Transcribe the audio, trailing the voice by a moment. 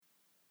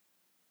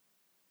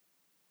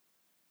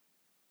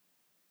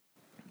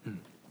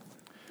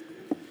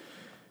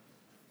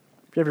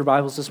If you have your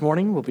Bibles this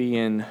morning, we'll be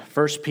in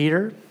 1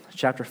 Peter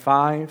chapter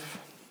 5,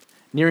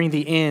 nearing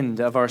the end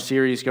of our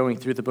series going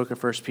through the book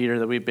of 1 Peter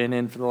that we've been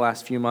in for the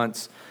last few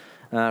months.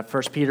 1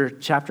 Peter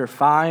chapter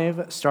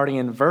 5, starting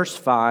in verse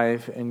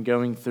 5 and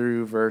going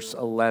through verse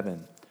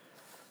 11.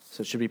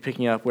 So it should be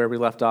picking up where we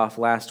left off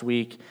last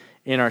week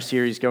in our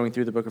series going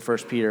through the book of 1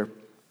 Peter.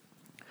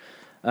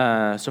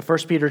 So 1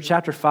 Peter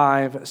chapter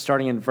 5,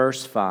 starting in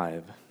verse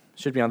 5.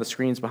 Should be on the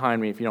screens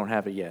behind me if you don't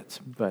have it yet,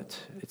 but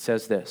it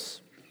says this.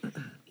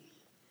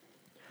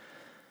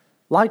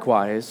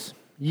 Likewise,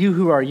 you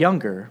who are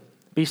younger,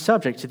 be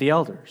subject to the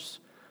elders.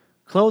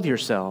 Clothe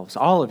yourselves,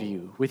 all of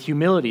you, with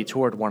humility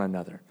toward one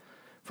another.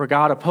 For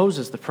God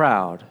opposes the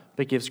proud,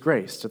 but gives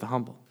grace to the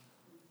humble.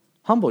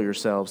 Humble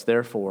yourselves,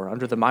 therefore,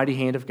 under the mighty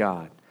hand of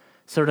God,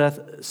 so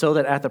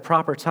that at the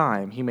proper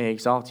time he may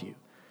exalt you,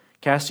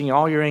 casting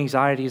all your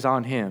anxieties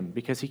on him,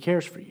 because he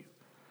cares for you.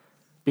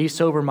 Be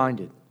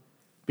sober-minded,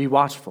 be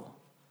watchful.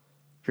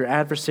 Your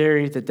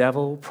adversary, the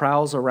devil,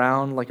 prowls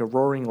around like a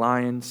roaring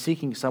lion,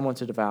 seeking someone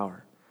to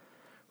devour.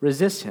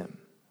 Resist him,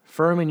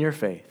 firm in your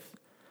faith,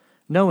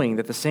 knowing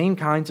that the same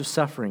kinds of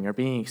suffering are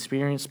being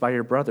experienced by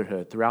your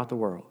brotherhood throughout the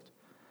world.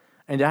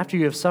 And after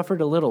you have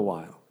suffered a little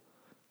while,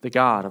 the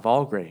God of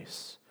all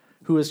grace,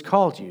 who has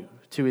called you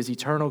to his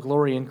eternal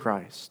glory in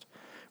Christ,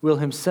 will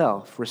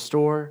himself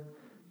restore,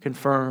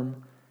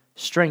 confirm,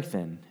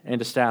 strengthen,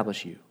 and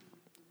establish you.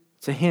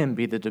 To him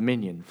be the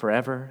dominion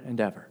forever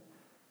and ever.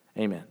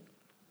 Amen.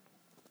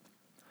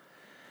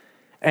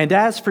 And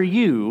as for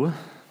you,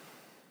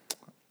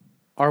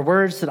 are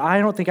words that I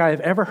don't think I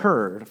have ever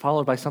heard,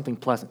 followed by something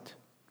pleasant.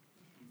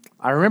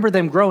 I remember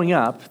them growing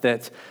up,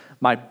 that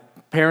my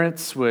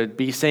parents would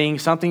be saying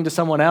something to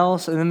someone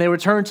else, and then they would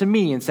turn to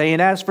me and say,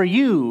 and as for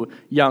you,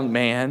 young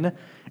man,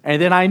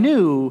 and then I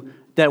knew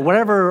that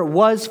whatever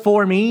was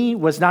for me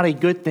was not a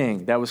good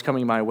thing that was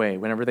coming my way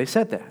whenever they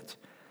said that.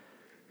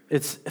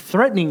 It's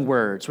threatening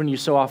words when you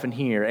so often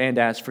hear, and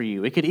as for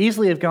you. It could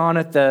easily have gone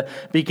at the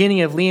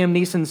beginning of Liam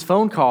Neeson's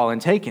phone call and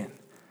taken.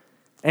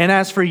 And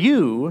as for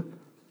you,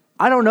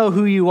 I don't know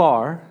who you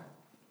are.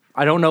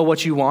 I don't know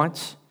what you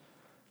want.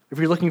 If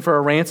you're looking for a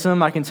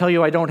ransom, I can tell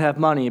you I don't have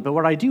money, but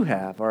what I do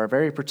have are a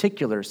very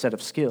particular set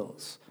of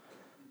skills.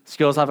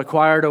 Skills I've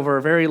acquired over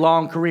a very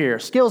long career.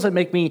 Skills that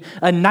make me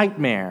a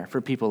nightmare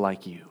for people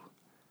like you.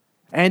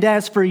 And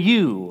as for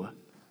you,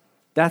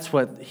 that's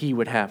what he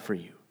would have for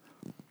you.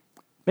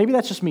 Maybe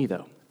that's just me,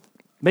 though.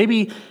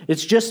 Maybe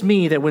it's just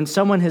me that when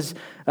someone has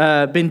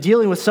been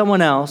dealing with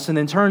someone else and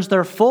then turns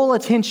their full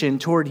attention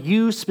toward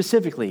you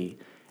specifically,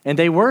 and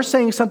they were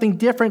saying something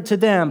different to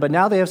them, but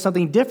now they have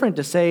something different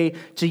to say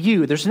to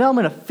you, there's an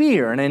element of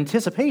fear and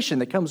anticipation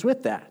that comes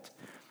with that.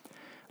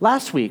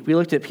 Last week, we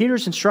looked at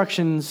Peter's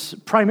instructions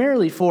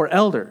primarily for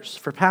elders,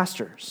 for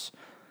pastors.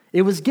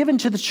 It was given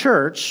to the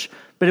church,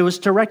 but it was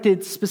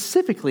directed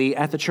specifically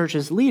at the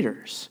church's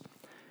leaders.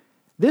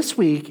 This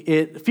week,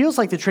 it feels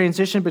like the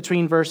transition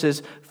between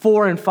verses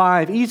 4 and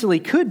 5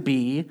 easily could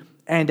be,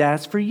 and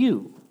as for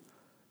you.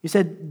 He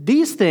said,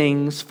 these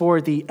things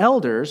for the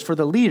elders, for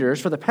the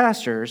leaders, for the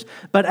pastors,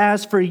 but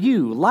as for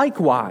you,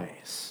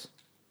 likewise,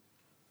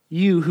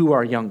 you who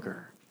are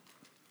younger.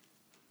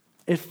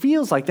 It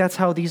feels like that's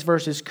how these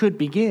verses could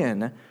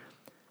begin,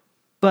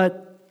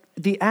 but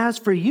the as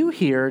for you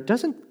here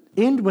doesn't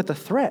end with a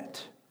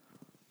threat.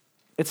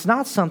 It's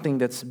not something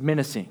that's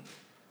menacing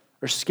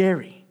or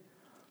scary.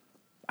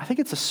 I think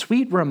it's a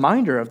sweet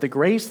reminder of the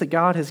grace that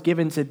God has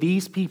given to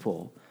these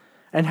people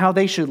and how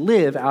they should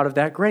live out of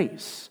that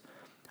grace.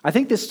 I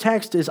think this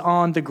text is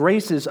on the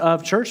graces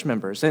of church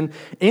members. And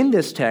in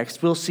this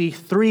text, we'll see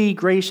three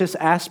gracious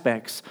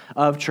aspects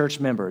of church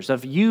members,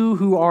 of you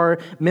who are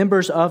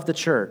members of the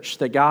church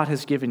that God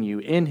has given you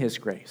in his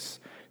grace.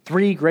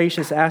 Three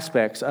gracious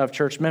aspects of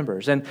church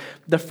members. And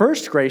the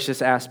first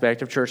gracious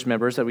aspect of church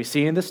members that we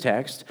see in this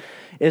text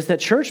is that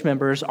church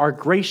members are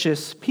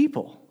gracious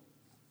people.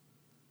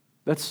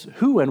 That's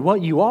who and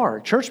what you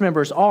are. Church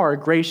members are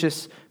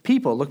gracious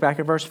people. Look back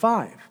at verse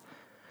 5.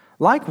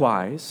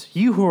 Likewise,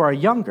 you who are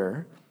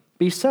younger,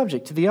 be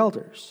subject to the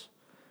elders.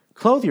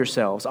 Clothe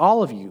yourselves,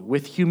 all of you,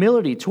 with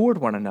humility toward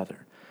one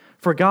another.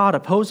 For God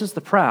opposes the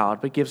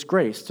proud, but gives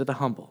grace to the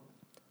humble.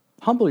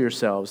 Humble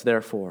yourselves,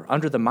 therefore,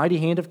 under the mighty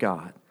hand of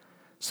God,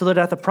 so that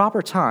at the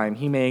proper time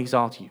he may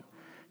exalt you,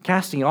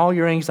 casting all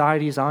your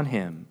anxieties on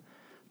him,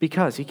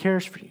 because he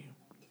cares for you.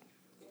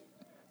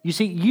 You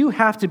see, you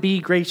have to be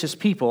gracious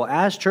people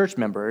as church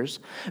members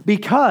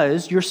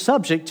because you're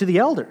subject to the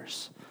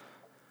elders.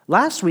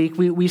 Last week,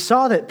 we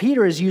saw that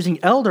Peter is using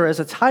elder as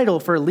a title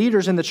for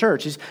leaders in the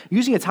church. He's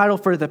using a title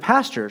for the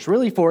pastors,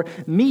 really for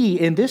me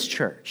in this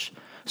church.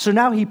 So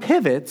now he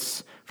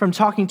pivots from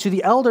talking to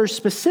the elders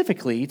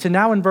specifically to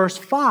now in verse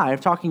 5,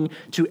 talking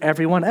to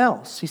everyone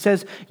else. He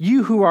says,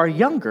 you who are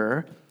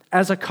younger,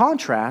 as a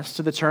contrast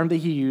to the term that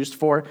he used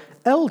for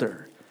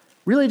elder.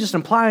 Really just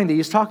implying that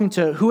he's talking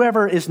to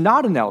whoever is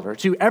not an elder,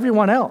 to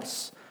everyone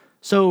else.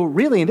 So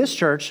really in this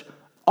church,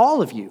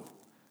 all of you,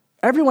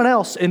 everyone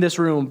else in this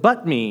room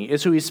but me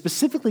is who he's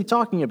specifically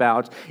talking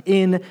about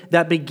in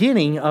that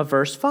beginning of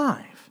verse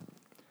 5.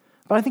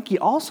 But I think he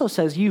also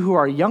says you who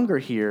are younger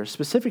here,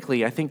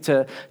 specifically, I think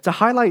to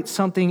highlight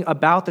something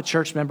about the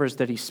church members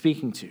that he's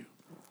speaking to.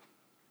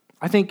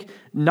 I think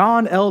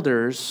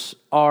non-elders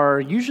are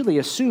usually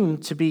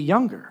assumed to be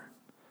younger,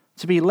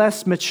 to be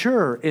less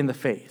mature in the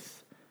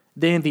faith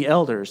than the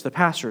elders, the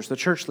pastors, the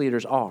church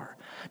leaders are.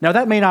 Now,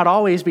 that may not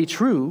always be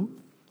true.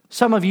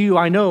 Some of you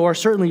I know are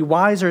certainly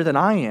wiser than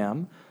I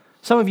am.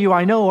 Some of you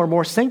I know are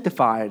more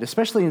sanctified,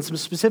 especially in some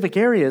specific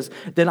areas,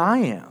 than I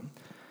am.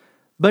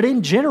 But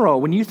in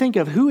general, when you think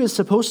of who is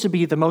supposed to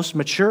be the most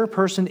mature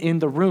person in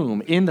the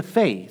room, in the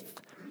faith,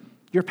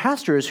 your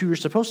pastor is who you're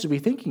supposed to be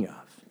thinking of.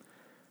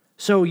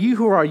 So you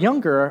who are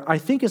younger, I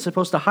think, is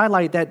supposed to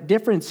highlight that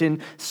difference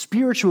in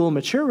spiritual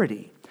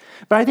maturity.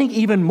 But I think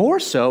even more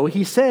so,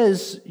 he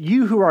says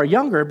you who are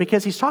younger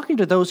because he's talking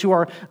to those who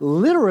are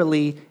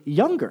literally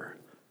younger.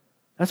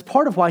 That's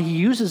part of why he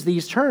uses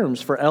these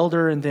terms for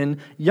elder and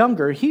then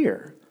younger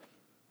here.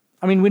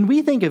 I mean, when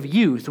we think of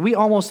youth, we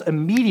almost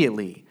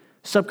immediately,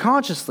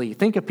 subconsciously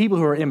think of people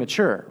who are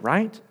immature,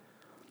 right?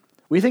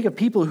 We think of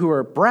people who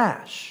are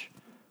brash,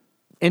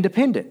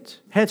 independent,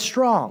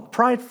 headstrong,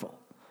 prideful.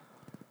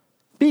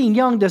 Being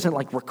young doesn't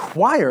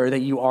require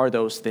that you are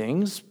those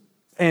things.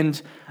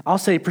 And I'll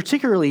say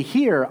particularly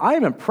here, I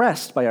am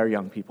impressed by our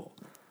young people.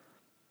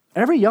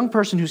 Every young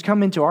person who's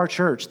come into our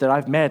church that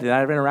I've met and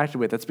I've interacted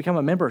with that's become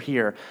a member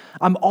here,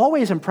 I'm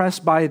always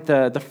impressed by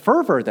the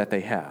fervor that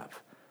they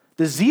have,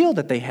 the zeal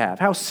that they have,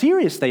 how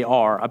serious they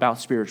are about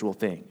spiritual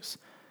things.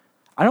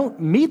 I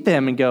don't meet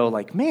them and go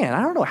man,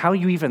 I don't know how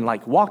you even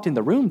walked in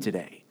the room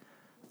today.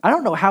 I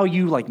don't know how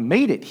you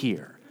made it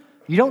here.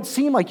 You don't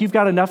seem like you've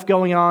got enough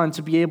going on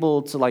to be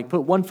able to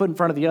put one foot in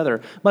front of the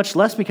other, much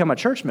less become a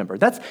church member.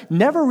 That's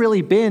never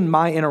really been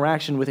my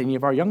interaction with any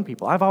of our young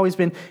people. I've always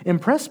been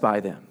impressed by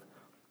them.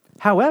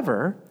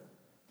 However,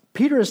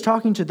 Peter is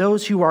talking to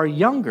those who are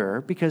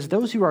younger because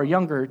those who are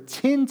younger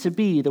tend to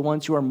be the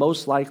ones who are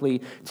most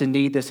likely to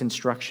need this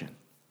instruction.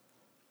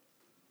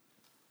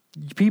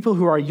 People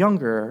who are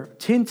younger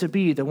tend to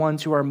be the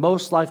ones who are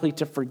most likely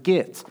to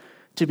forget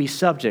to be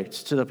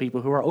subject to the people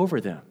who are over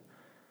them.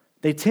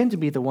 They tend to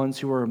be the ones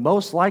who are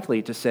most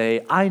likely to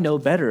say, I know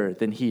better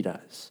than he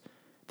does,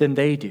 than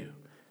they do.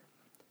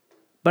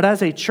 But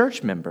as a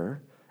church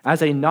member,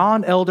 as a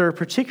non-elder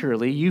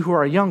particularly, you who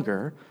are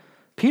younger,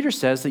 Peter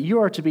says that you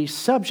are to be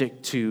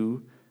subject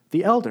to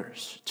the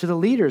elders, to the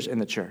leaders in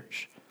the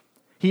church.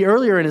 He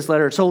earlier in his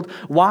letter told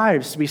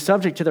wives to be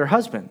subject to their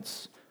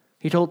husbands.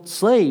 He told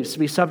slaves to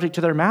be subject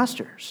to their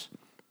masters.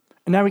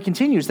 And now he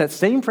continues that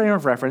same frame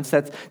of reference,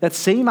 that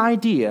same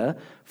idea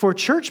for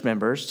church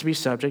members to be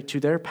subject to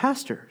their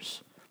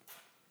pastors.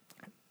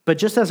 But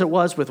just as it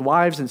was with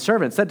wives and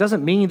servants, that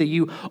doesn't mean that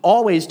you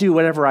always do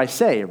whatever I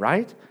say,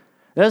 right?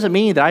 That doesn't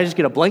mean that I just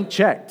get a blank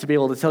check to be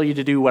able to tell you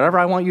to do whatever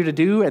I want you to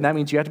do, and that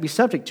means you have to be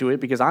subject to it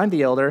because I'm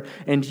the elder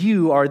and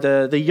you are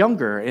the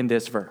younger in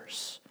this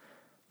verse.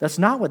 That's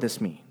not what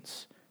this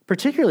means.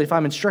 Particularly if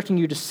I'm instructing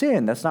you to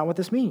sin, that's not what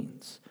this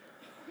means.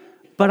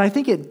 But I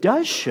think it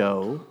does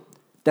show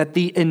that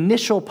the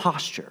initial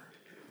posture,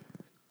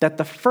 that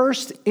the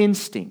first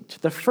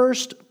instinct, the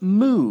first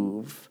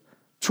move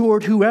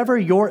toward whoever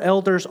your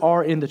elders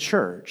are in the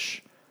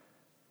church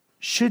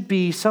should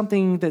be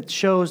something that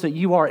shows that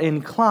you are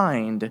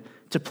inclined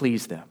to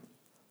please them,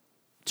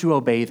 to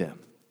obey them,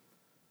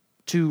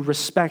 to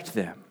respect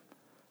them,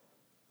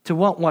 to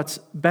want what's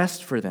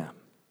best for them.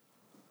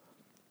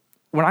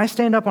 When I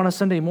stand up on a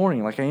Sunday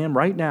morning like I am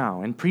right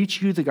now and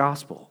preach you the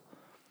gospel,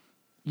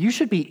 you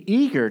should be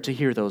eager to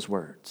hear those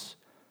words.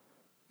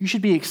 You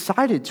should be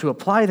excited to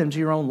apply them to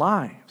your own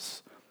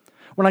lives.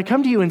 When I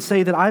come to you and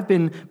say that I've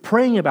been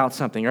praying about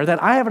something or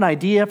that I have an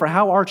idea for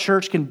how our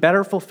church can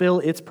better fulfill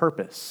its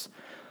purpose,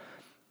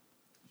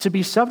 to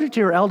be subject to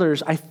your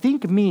elders, I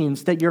think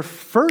means that your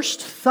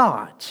first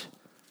thought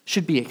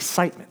should be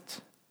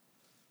excitement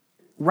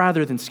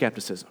rather than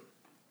skepticism.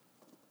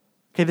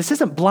 Okay, this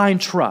isn't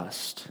blind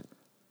trust.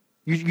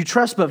 You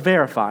trust but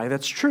verify,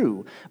 that's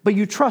true, but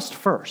you trust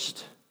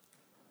first.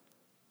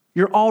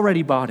 You're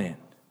already bought in.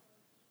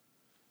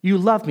 You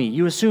love me.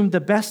 You assume the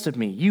best of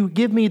me. You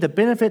give me the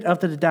benefit of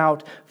the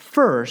doubt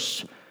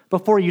first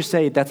before you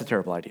say, that's a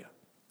terrible idea.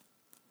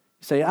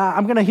 You say,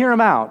 I'm going to hear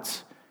him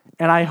out,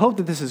 and I hope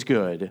that this is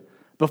good,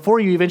 before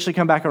you eventually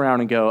come back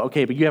around and go,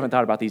 okay, but you haven't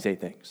thought about these 8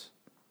 things.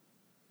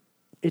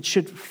 It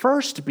should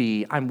first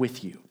be, I'm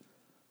with you,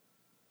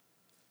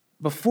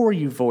 before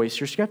you voice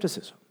your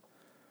skepticism.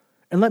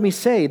 And let me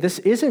say, this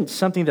isn't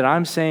something that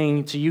I'm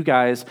saying to you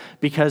guys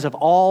because of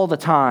all the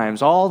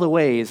times, all the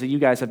ways that you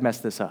guys have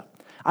messed this up.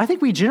 I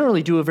think we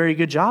generally do a very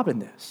good job in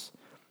this.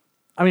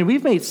 I mean,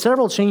 we've made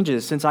several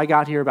changes since I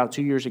got here about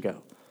 2 years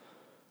ago.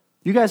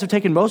 You guys have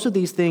taken most of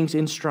these things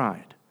in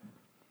stride.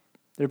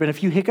 There have been a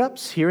few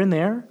hiccups here and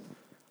there,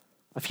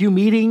 a few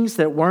meetings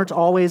that weren't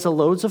always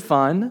loads of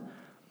fun,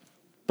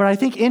 but I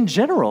think in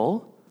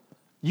general,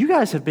 you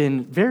guys have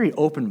been very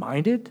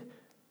open-minded,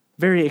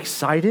 very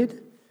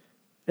excited,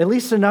 at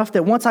least enough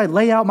that once I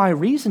lay out my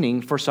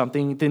reasoning for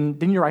something, then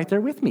you're right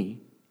there with me.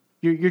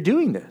 You're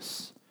doing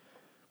this.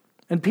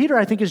 And Peter,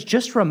 I think, is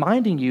just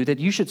reminding you that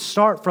you should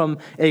start from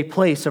a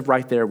place of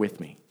right there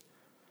with me.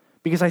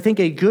 Because I think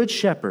a good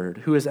shepherd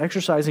who is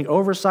exercising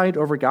oversight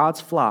over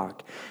God's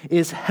flock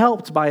is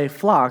helped by a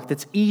flock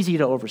that's easy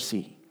to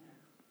oversee.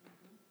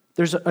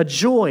 There's a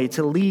joy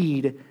to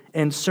lead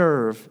and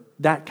serve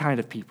that kind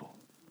of people.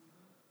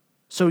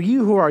 So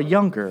you who are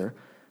younger,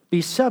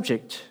 be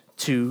subject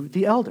to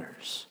the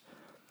elders.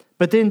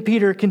 But then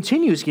Peter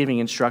continues giving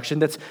instruction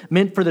that's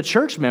meant for the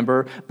church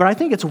member, but I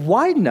think it's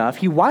wide enough,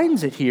 he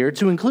widens it here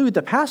to include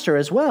the pastor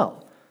as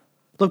well.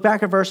 Look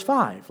back at verse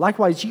 5.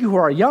 Likewise, you who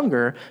are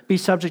younger, be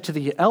subject to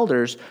the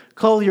elders.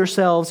 Clothe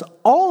yourselves,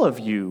 all of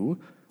you,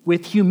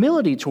 with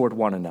humility toward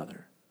one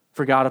another.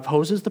 For God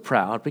opposes the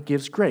proud, but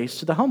gives grace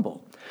to the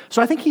humble.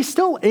 So I think he's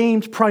still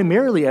aimed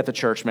primarily at the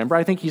church member.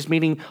 I think he's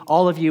meaning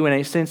all of you in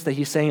a sense that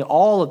he's saying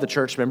all of the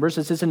church members.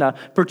 This isn't a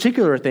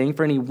particular thing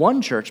for any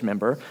one church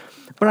member.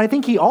 But I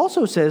think he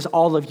also says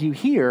all of you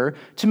here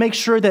to make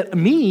sure that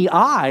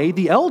I,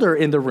 the elder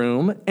in the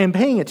room, am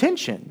paying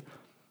attention.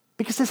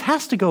 Because this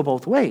has to go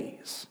both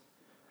ways.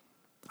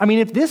 I mean,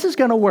 if this is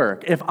going to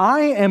work, if I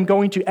am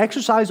going to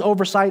exercise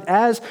oversight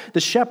as the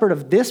shepherd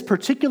of this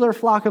particular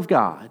flock of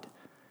God,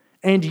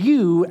 and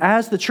you,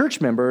 as the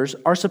church members,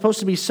 are supposed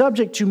to be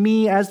subject to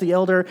me as the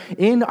elder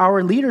in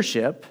our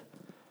leadership,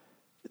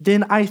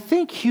 then I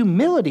think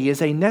humility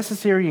is a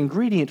necessary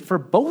ingredient for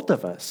both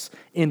of us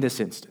in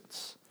this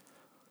instance.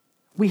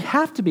 We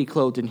have to be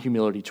clothed in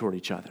humility toward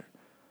each other.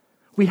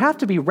 We have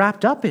to be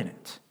wrapped up in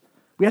it.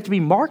 We have to be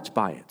marked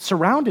by it,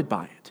 surrounded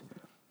by it.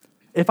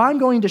 If I'm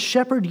going to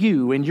shepherd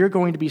you and you're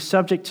going to be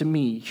subject to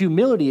me,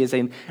 humility is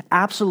an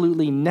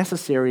absolutely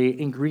necessary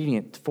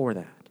ingredient for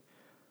that.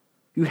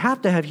 You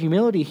have to have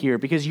humility here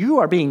because you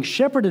are being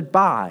shepherded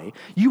by,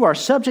 you are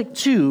subject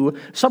to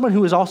someone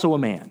who is also a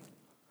man.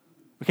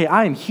 Okay,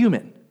 I am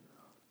human.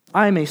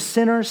 I am a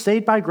sinner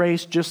saved by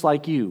grace just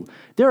like you.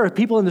 There are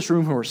people in this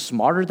room who are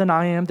smarter than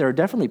I am. There are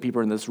definitely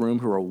people in this room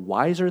who are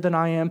wiser than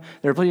I am.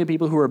 There are plenty of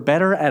people who are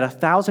better at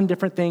 1,000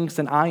 different things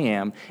than I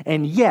am.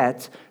 And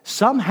yet,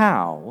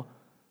 somehow,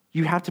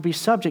 you have to be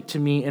subject to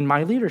me in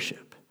my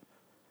leadership.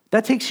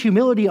 That takes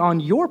humility on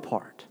your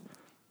part.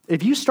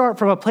 If you start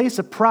from a place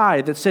of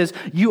pride that says,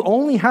 you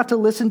only have to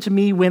listen to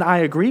me when I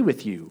agree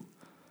with you,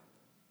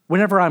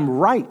 whenever I'm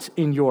right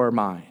in your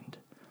mind,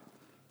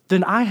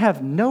 then I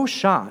have no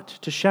shot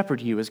to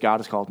shepherd you as God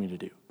has called me to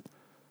do.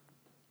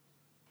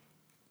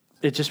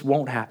 It just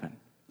won't happen.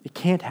 It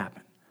can't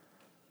happen.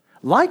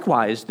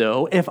 Likewise,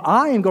 though, if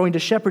I am going to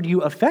shepherd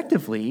you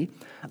effectively,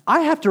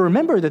 I have to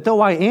remember that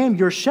though I am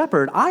your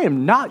shepherd, I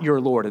am not your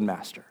Lord and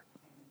Master.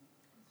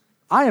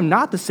 I am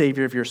not the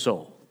Savior of your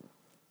soul.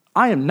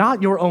 I am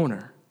not your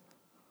owner.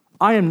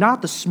 I am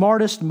not the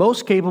smartest,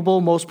 most capable,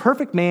 most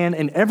perfect man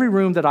in every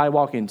room that I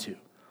walk into.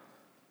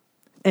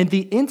 And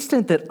the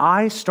instant that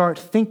I start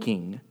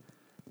thinking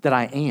that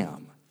I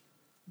am,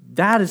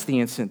 that is the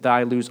instant that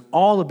I lose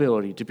all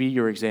ability to be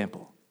your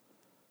example.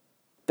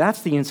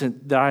 That's the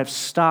instant that I've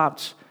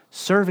stopped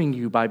serving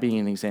you by being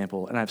an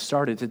example, and I've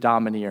started to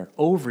domineer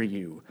over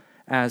you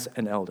as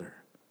an elder.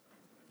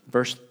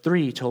 Verse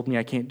 3 told me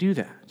I can't do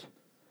that.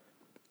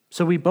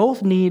 So we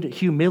both need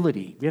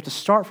humility. We have to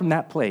start from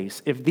that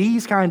place if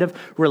these kind of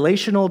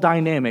relational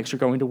dynamics are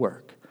going to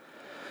work.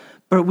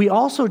 But we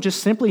also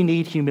just simply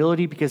need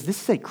humility because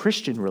this is a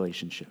Christian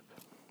relationship.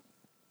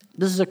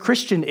 This is a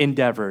Christian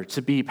endeavor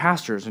to be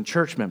pastors and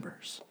church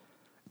members.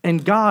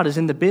 And God is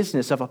in the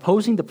business of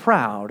opposing the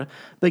proud,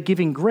 but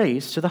giving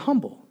grace to the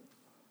humble.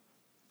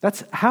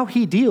 That's how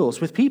he deals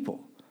with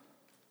people.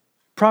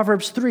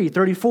 Proverbs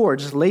 3:34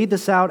 just laid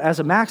this out as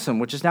a maxim,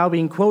 which is now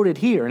being quoted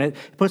here, and it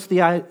puts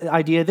the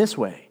idea this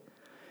way.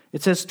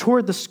 It says,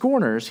 toward the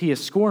scorners he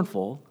is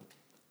scornful,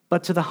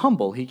 but to the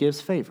humble he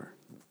gives favor.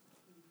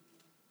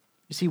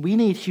 You see, we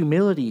need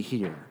humility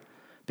here,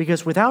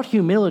 because without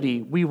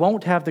humility, we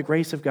won't have the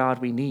grace of God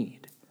we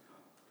need.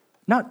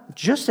 Not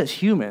just as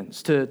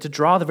humans to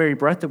draw the very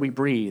breath that we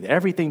breathe,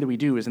 everything that we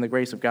do is in the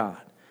grace of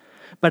God,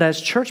 but as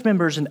church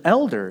members and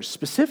elders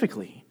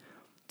specifically,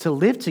 to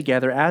live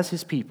together as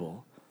his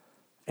people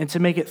and to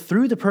make it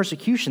through the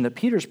persecution that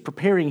Peter's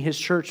preparing his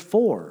church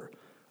for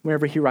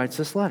whenever he writes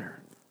this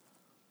letter.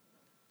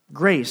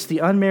 Grace, the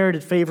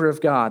unmerited favor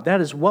of God,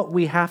 that is what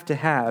we have to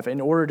have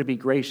in order to be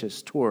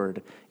gracious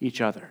toward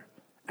each other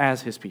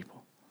as his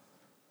people.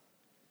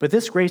 But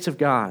this grace of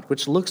God,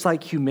 which looks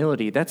like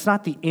humility, that's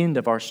not the end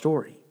of our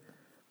story.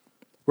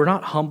 We're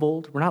not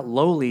humbled, we're not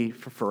lowly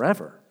for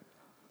forever.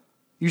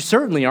 You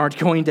certainly aren't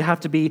going to have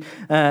to be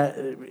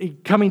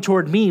coming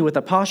toward me with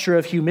a posture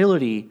of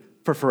humility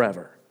for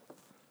forever.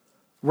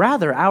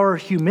 Rather, our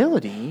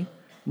humility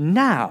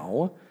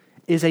now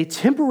is a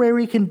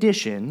temporary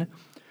condition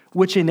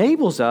which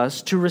enables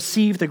us to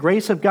receive the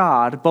grace of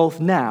God both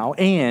now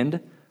and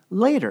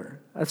later.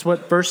 That's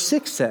what verse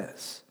 6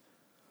 says.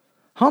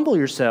 Humble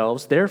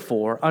yourselves,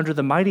 therefore, under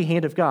the mighty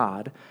hand of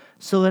God,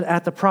 so that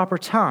at the proper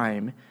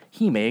time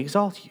he may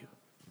exalt you.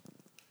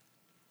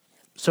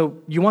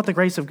 So you want the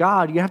grace of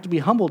God, you have to be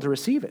humble to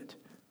receive it.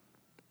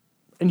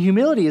 And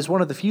humility is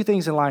one of the few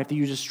things in life that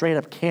you just straight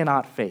up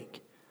cannot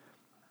fake.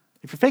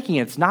 If you're faking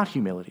it, it's not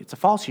humility. It's a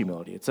false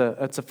humility. It's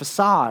a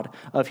facade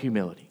of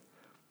humility.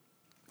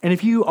 And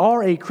if you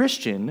are a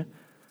Christian,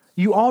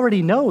 you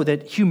already know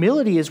that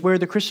humility is where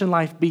the Christian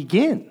life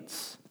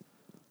begins.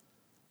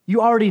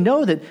 You already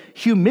know that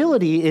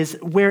humility is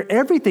where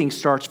everything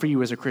starts for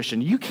you as a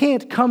Christian. You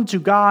can't come to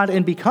God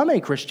and become a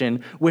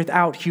Christian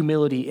without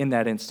humility in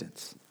that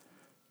instance.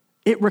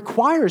 It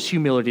requires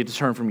humility to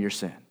turn from your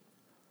sin,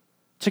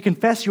 to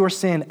confess your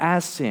sin,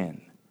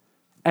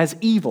 as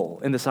evil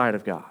in the sight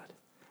of God,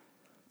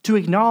 to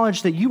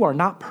acknowledge that you are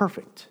not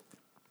perfect,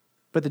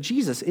 but that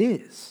Jesus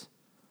is.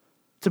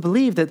 To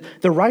believe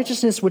that the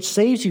righteousness which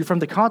saves you from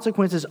the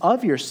consequences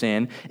of your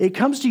sin, it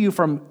comes to you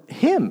from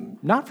Him,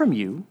 not from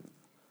you,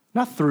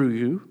 not through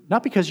you,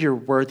 not because you're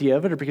worthy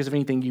of it or because of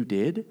anything you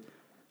did.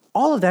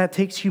 All of that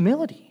takes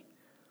humility.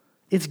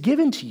 It's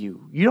given to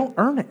you. You don't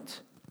earn it.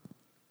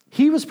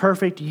 He was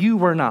perfect, you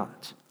were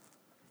not.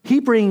 He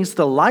brings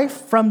the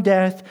life from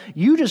death,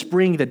 you just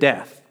bring the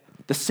death,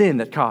 the sin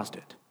that caused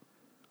it.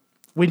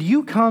 When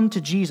you come to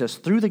Jesus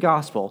through the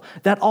gospel,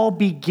 that all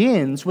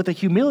begins with a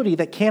humility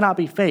that cannot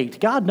be faked.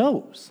 God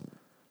knows.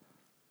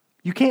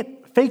 You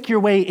can't fake your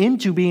way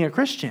into being a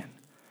Christian.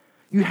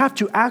 You have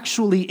to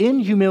actually, in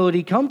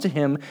humility, come to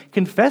Him,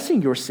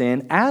 confessing your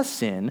sin as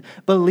sin,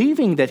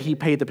 believing that He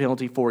paid the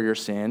penalty for your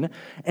sin,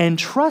 and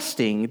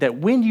trusting that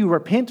when you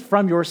repent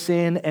from your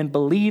sin and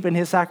believe in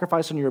His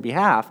sacrifice on your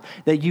behalf,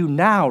 that you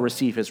now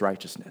receive His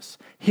righteousness,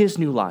 His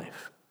new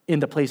life, in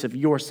the place of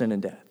your sin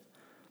and death.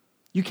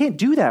 You can't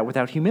do that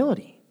without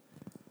humility.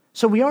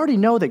 So we already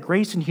know that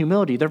grace and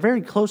humility, they're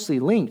very closely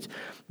linked.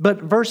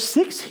 But verse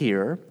 6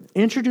 here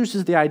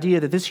introduces the idea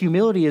that this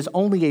humility is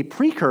only a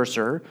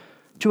precursor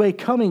to a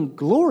coming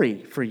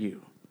glory for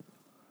you.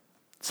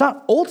 It's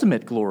not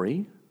ultimate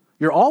glory.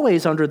 You're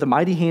always under the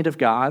mighty hand of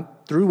God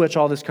through which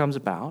all this comes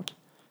about.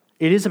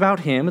 It is about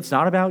Him. It's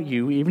not about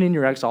you, even in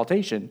your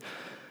exaltation.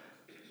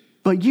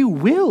 But you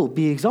will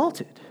be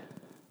exalted.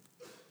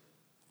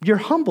 You're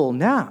humble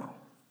now.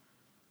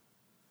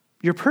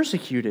 You're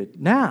persecuted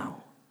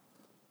now.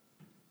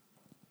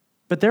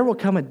 But there will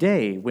come a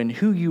day when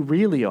who you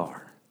really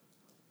are,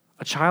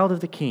 a child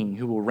of the King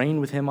who will reign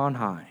with Him on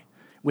high,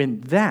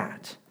 when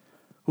that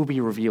will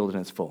be revealed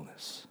in its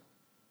fullness.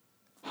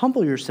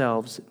 Humble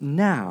yourselves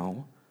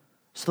now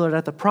so that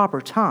at the proper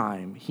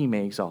time He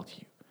may exalt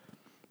you.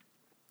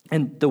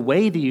 And the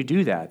way that you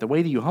do that, the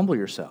way that you humble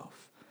yourself,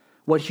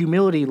 what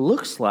humility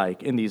looks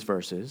like in these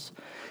verses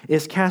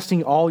is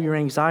casting all your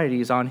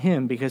anxieties on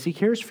Him because He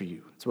cares for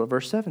you. That's what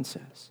verse 7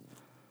 says.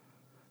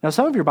 Now,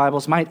 some of your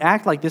Bibles might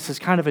act like this is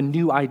kind of a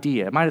new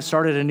idea. It might have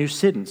started a new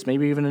sentence,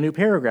 maybe even a new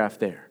paragraph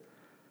there,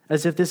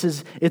 as if this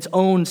is its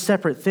own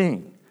separate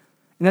thing.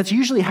 And that's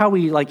usually how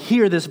we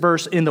hear this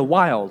verse in the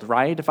wild,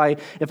 right? If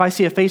I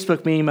see a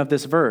Facebook meme of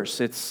this verse,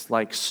 it's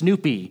like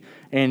Snoopy,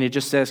 and it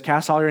just says,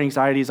 cast all your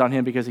anxieties on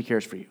Him because He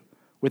cares for you,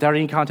 without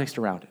any context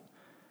around it.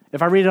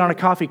 If I read it on a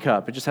coffee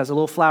cup, it just has a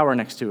little flower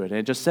next to it, and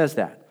it just says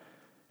that.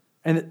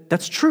 And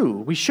that's true.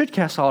 We should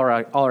cast all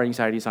our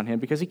anxieties on Him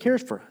because He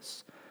cares for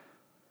us.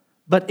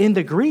 But in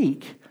the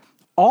Greek,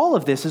 all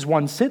of this is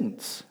one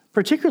sentence.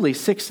 Particularly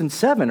 6 and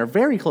 7 are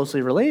very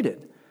closely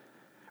related.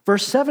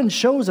 Verse 7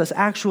 shows us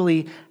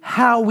actually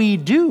how we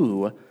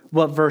do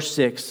what verse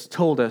 6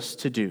 told us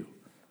to do.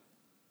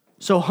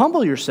 So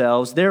humble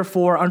yourselves,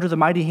 therefore, under the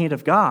mighty hand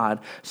of God,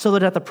 so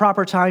that at the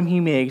proper time He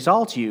may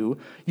exalt you.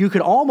 You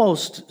could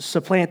almost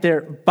supplant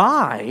there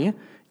by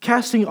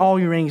casting all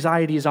your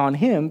anxieties on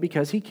Him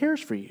because He cares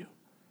for you.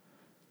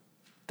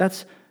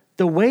 That's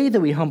the way that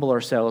we humble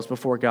ourselves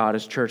before God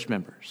as church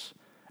members,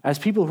 as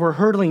people who are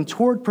hurtling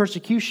toward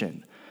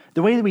persecution.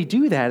 The way that we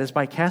do that is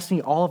by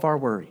casting all of our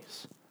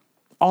worries,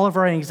 all of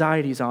our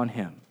anxieties on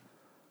Him,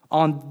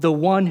 on the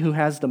one who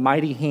has the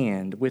mighty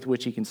hand with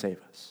which He can save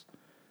us,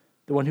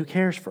 the one who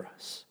cares for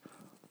us.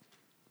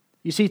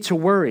 You see, to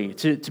worry,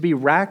 to be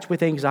racked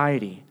with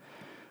anxiety,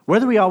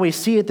 whether we always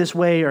see it this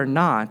way or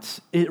not,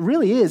 it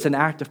really is an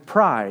act of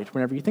pride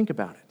whenever you think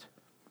about it.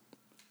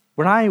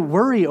 When I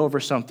worry over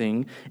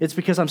something, it's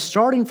because I'm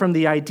starting from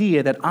the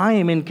idea that I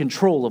am in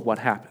control of what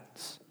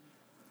happens.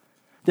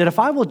 That if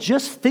I will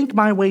just think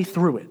my way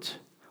through it,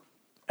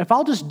 if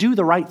I'll just do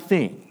the right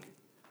thing,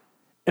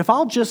 if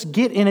I'll just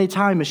get in a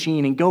time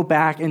machine and go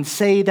back and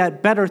say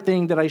that better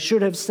thing that I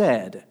should have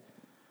said,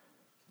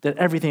 that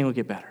everything will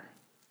get better.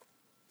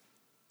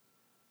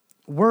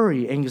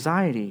 Worry,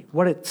 anxiety,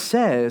 what it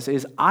says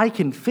is, I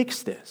can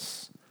fix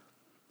this,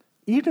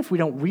 even if we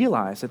don't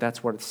realize that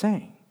that's what it's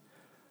saying.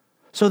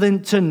 So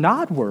then to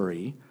not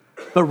worry,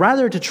 but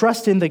rather to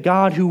trust in the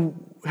God who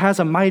has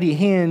a mighty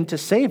hand to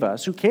save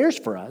us, who cares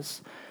for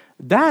us,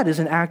 that is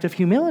an act of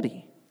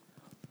humility.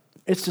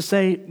 It's to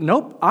say,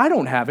 nope, I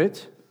don't have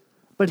it,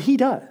 but He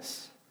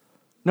does,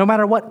 no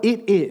matter what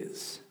it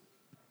is.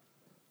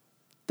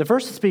 The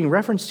verse that's being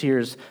referenced here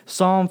is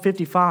Psalm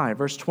 55,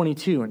 verse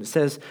 22, and it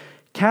says,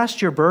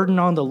 cast your burden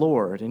on the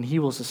Lord, and He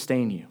will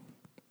sustain you.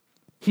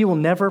 He will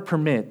never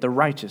permit the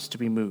righteous to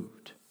be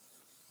moved.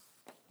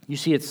 You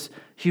see, it's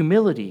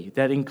humility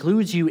that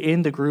includes you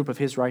in the group of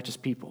His righteous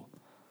people.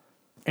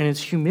 and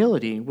it's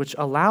humility which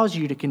allows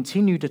you to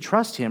continue to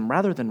trust him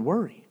rather than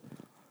worry.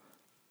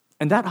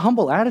 And that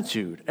humble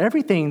attitude,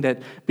 everything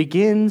that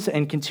begins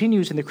and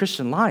continues in the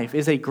Christian life,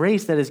 is a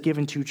grace that is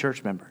given to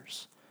church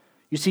members.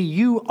 You see,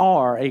 you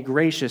are a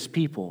gracious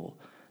people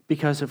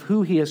because of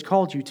who he has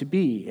called you to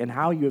be and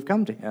how you have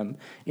come to him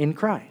in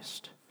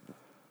Christ.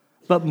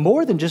 But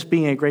more than just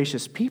being a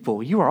gracious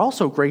people, you are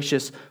also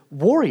gracious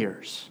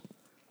warriors.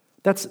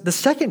 That's the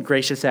second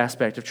gracious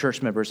aspect of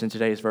church members in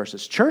today's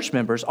verses. Church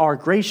members are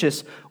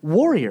gracious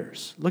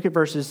warriors. Look at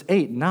verses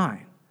 8 and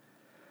 9.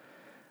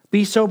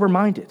 Be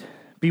sober-minded,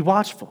 be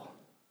watchful.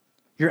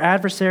 Your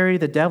adversary,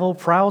 the devil,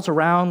 prowls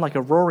around like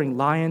a roaring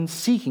lion,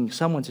 seeking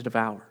someone to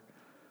devour.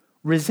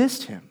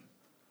 Resist him,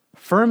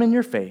 firm in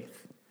your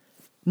faith,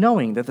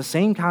 knowing that the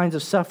same kinds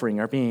of suffering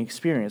are being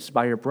experienced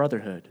by your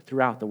brotherhood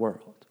throughout the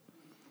world.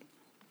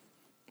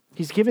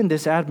 He's given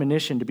this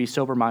admonition to be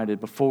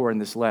sober-minded before in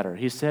this letter.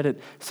 He's said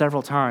it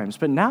several times,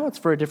 but now it's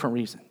for a different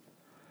reason.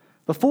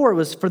 Before, it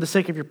was for the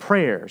sake of your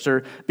prayers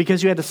or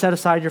because you had to set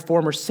aside your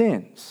former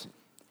sins.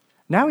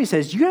 Now he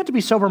says you have to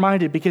be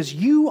sober-minded because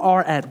you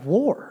are at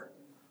war.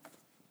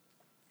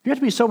 You have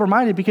to be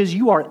sober-minded because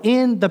you are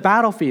in the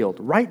battlefield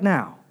right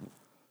now.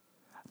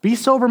 Be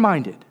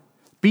sober-minded.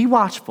 Be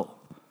watchful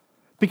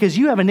because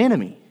you have an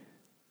enemy.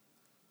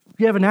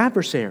 You have an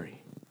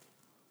adversary.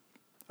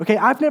 Okay,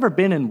 I've never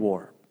been in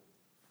war,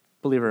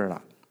 believe it or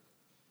not.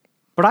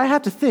 But I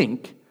have to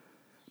think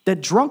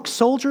that drunk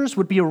soldiers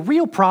would be a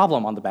real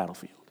problem on the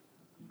battlefield.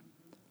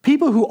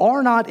 People who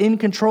are not in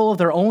control of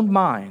their own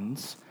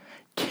minds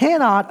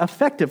cannot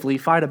effectively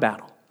fight a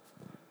battle.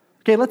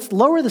 Okay, let's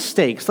lower the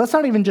stakes. Let's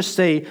not even just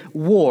say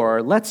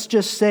war. Let's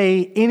just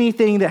say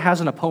anything that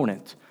has an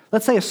opponent.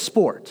 Let's say a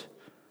sport.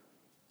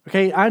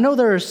 Okay, I know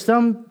there are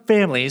some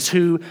families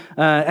who,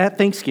 at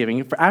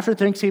Thanksgiving, after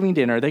Thanksgiving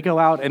dinner, they go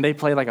out and they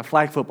play like a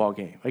flag football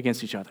game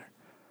against each other.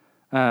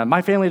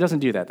 My family doesn't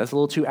do that. That's a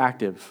little too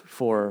active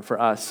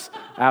for us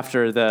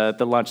after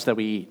the lunch that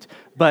we eat.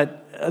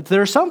 But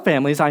there are some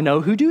families I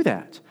know who do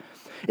that.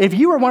 If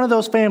you are one of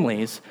those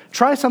families,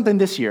 try something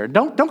this year.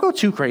 Don't go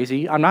too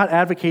crazy. I'm not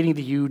advocating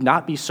that you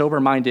not be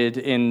sober-minded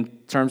in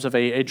terms of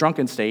a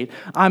drunken state.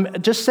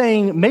 I'm just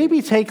saying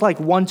maybe take like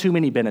one too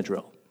many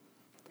Benadryl.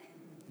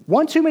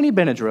 One too many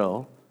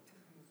Benadryl,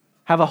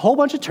 have a whole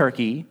bunch of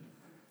turkey,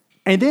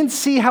 and then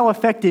see how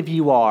effective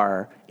you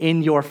are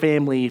in your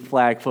family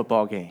flag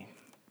football game.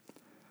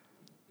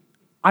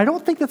 I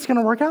don't think that's going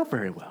to work out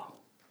very well.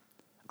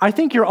 I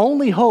think your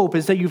only hope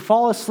is that you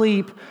fall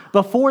asleep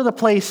before the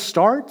play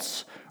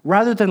starts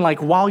rather than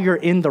like while you're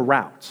in the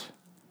route.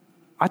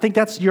 I think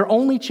that's your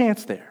only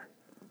chance there.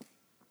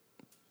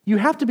 You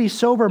have to be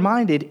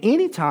sober-minded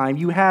anytime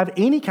you have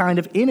any kind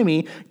of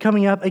enemy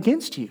coming up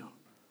against you.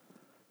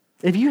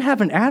 If you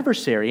have an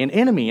adversary, an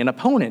enemy, an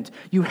opponent,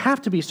 you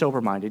have to be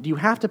sober-minded. You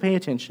have to pay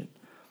attention.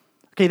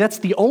 Okay, that's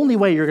the only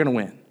way you're going to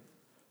win.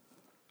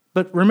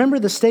 But remember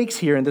the stakes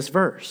here in this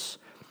verse.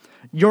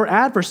 Your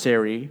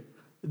adversary,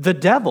 the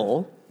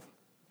devil,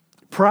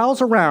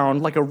 prowls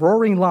around like a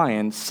roaring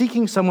lion,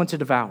 seeking someone to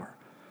devour.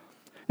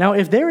 Now,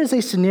 if there is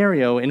a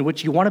scenario in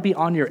which you want to be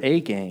on your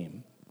A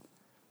game,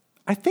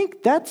 I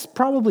think that's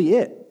probably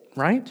it,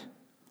 right?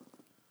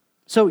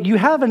 So you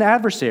have an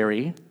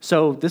adversary,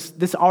 so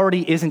this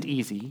already isn't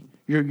easy.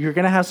 You're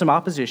going to have some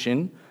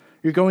opposition.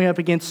 You're going up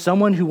against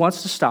someone who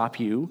wants to stop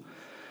you.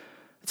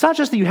 It's not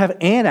just that you have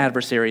an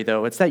adversary,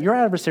 though. It's that your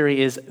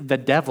adversary is the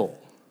devil,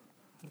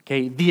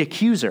 okay, the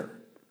accuser,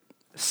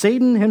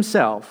 Satan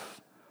himself.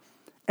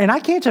 And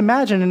I can't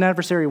imagine an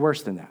adversary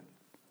worse than that.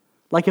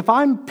 Like if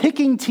I'm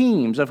picking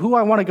teams of who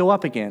I want to go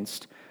up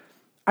against,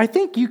 I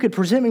think you could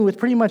present me with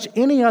pretty much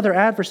any other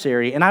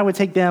adversary, and I would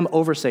take them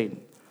over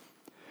Satan.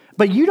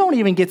 But you don't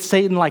even get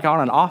Satan like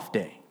on an off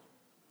day.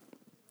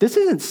 This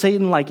isn't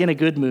Satan like in a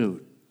good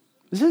mood.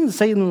 This isn't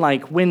Satan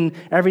like when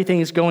everything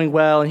is going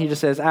well and he just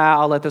says,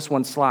 I'll let this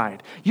one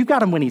slide. You've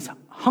got him when he's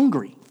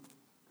hungry.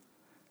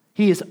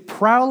 He is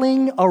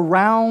prowling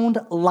around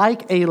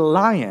like a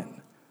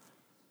lion.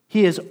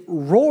 He is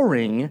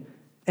roaring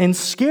and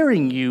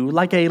scaring you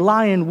like a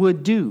lion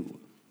would do.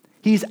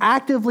 He's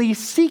actively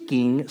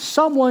seeking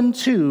someone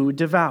to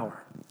devour.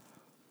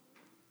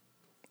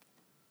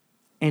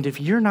 And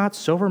if you're not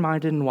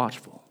sober-minded and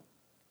watchful,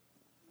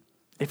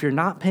 if you're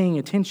not paying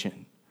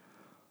attention,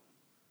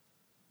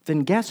 then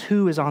guess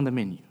who is on the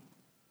menu?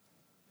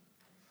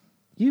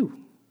 You.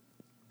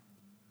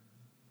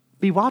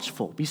 Be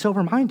watchful, be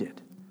sober-minded,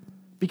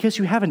 because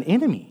you have an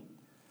enemy.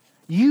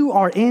 You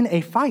are in a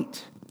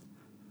fight.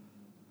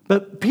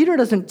 But Peter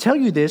doesn't tell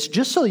you this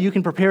just so you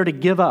can prepare to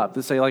give up,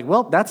 to say like,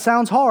 well, that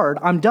sounds hard,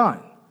 I'm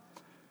done.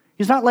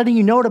 He's not letting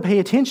you know to pay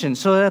attention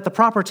so that at the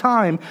proper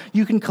time,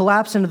 you can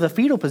collapse into the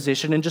fetal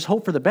position and just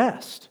hope for the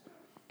best.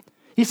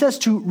 He says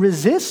to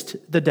resist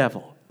the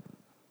devil.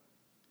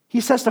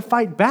 He says to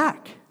fight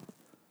back.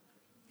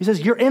 He says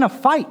you're in a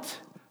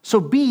fight, so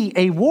be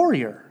a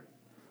warrior.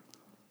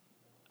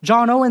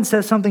 John Owen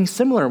says something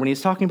similar when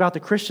he's talking about the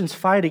Christian's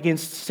fight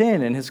against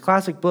sin in his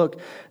classic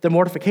book, The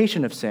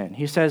Mortification of Sin.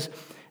 He says,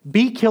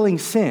 be killing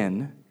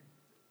sin,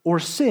 or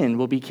sin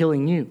will be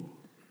killing you.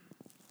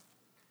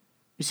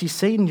 You see,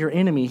 Satan, your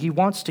enemy, he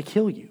wants to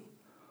kill you.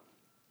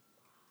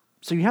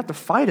 So you have to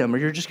fight him or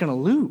you're just going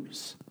to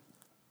lose.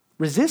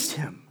 Resist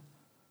him.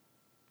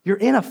 You're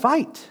in a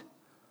fight.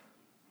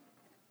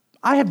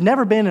 I have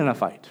never been in a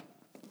fight.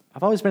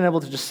 I've always been able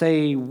to just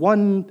say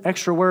one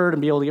extra word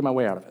and be able to get my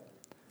way out of it.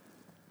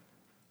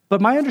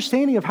 But my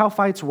understanding of how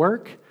fights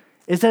work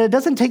is that it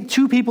doesn't take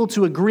two people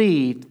to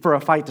agree for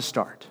a fight to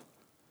start.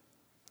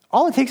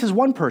 All it takes is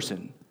one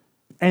person.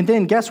 And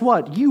then guess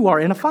what? You are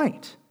in a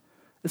fight.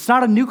 It's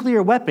not a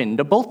nuclear weapon.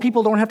 Both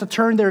people don't have to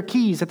turn their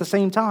keys at the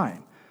same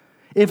time.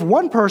 If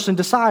one person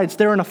decides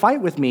they're in a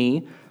fight with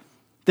me,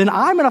 then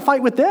I'm in a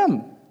fight with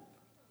them.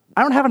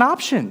 I don't have an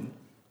option.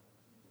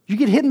 You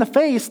get hit in the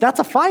face, that's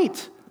a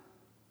fight.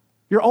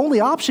 Your only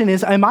option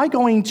is, am I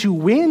going to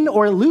win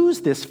or lose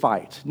this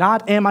fight?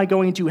 Not, am I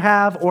going to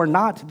have or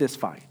not this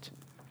fight?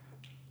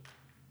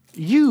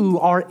 You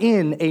are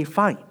in a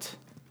fight.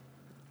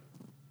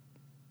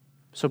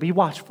 So be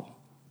watchful.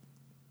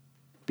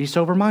 Be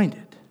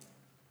sober-minded.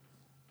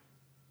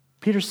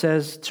 Peter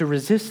says to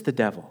resist the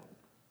devil,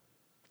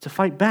 to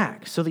fight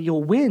back so that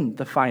you'll win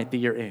the fight that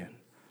you're in.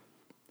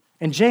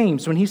 And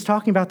James, when he's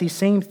talking about these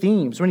same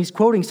themes, when he's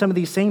quoting some of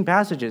these same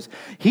passages,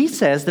 he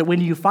says that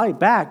when you fight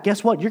back,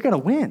 guess what? You're going to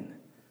win.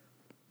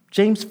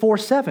 James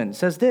 4:7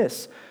 says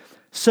this,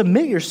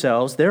 "Submit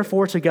yourselves,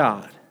 therefore, to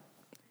God.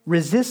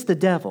 Resist the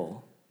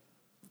devil,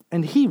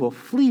 and he will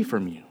flee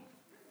from you."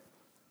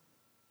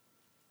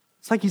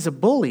 It's like he's a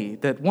bully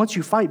that once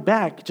you fight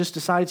back, just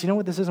decides, you know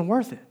what, this isn't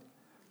worth it.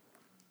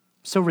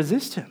 So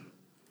resist him.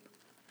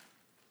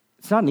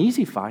 It's not an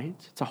easy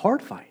fight. It's a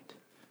hard fight.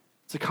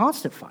 It's a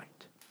constant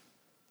fight.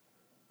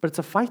 But it's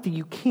a fight that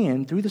you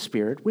can, through the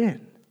Spirit,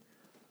 win.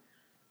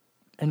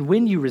 And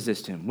when you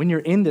resist him, when you're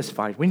in this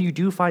fight, when you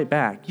do fight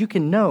back, you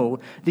can know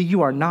that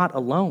you are not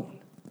alone.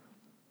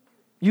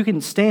 You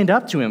can stand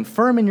up to him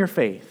firm in your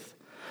faith,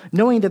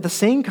 knowing that the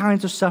same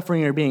kinds of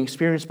suffering are being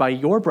experienced by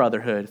your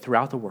brotherhood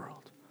throughout the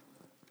world.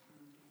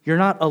 You're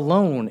not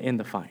alone in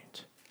the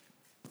fight.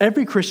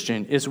 Every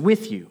Christian is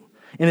with you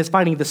and is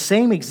fighting the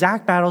same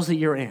exact battles that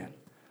you're in.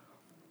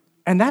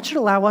 And that should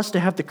allow us to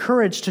have the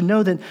courage to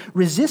know that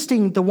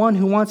resisting the one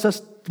who wants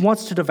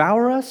to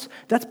devour us,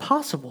 that's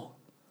possible.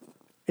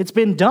 It's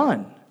been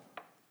done.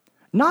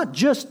 Not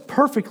just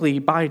perfectly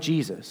by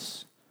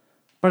Jesus,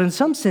 but in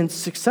some sense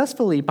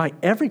successfully by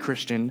every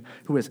Christian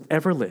who has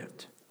ever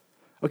lived.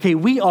 Okay,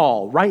 we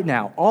all, right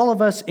now, all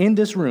of us in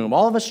this room,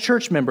 all of us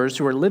church members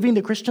who are living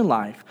the Christian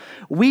life,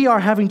 we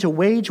are having to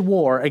wage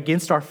war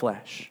against our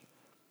flesh,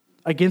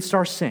 against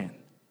our sin,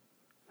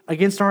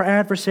 against our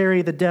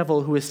adversary, the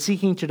devil, who is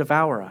seeking to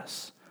devour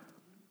us.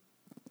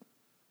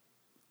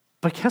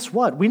 But guess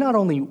what? We not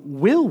only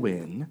will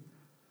win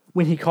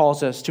when he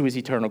calls us to his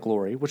eternal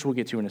glory, which we'll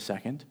get to in a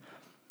second,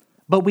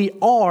 but we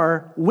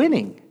are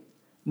winning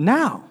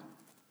now,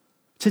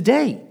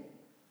 today,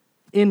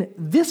 in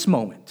this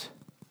moment.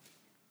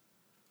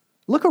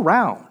 Look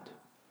around.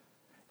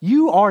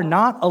 You are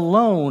not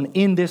alone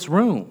in this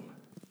room.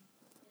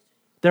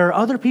 There are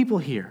other people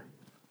here.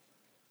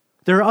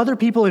 There are other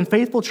people in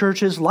faithful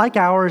churches like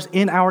ours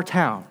in our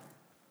town,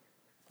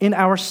 in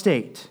our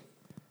state,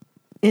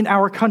 in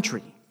our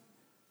country,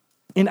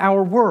 in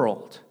our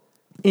world,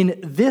 in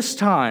this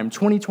time,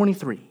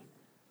 2023,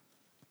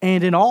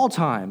 and in all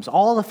times,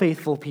 all the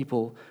faithful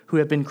people who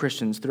have been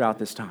Christians throughout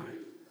this time.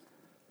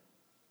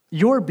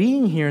 Your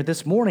being here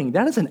this morning,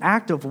 that is an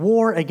act of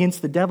war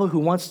against the devil who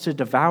wants to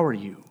devour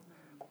you.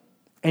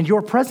 And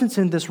your presence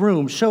in this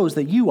room shows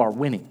that you are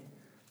winning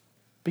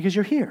because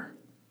you're here.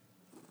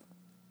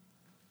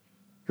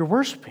 You're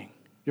worshiping,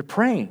 you're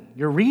praying,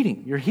 you're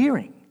reading, you're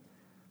hearing.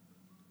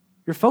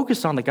 You're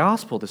focused on the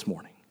gospel this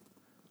morning.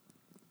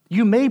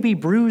 You may be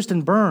bruised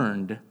and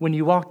burned when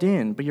you walked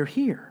in, but you're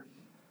here.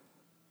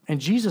 And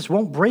Jesus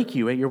won't break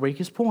you at your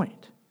weakest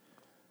point.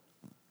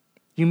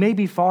 You may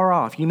be far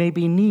off, you may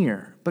be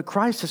near, but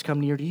Christ has come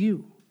near to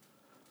you.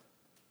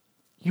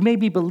 You may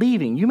be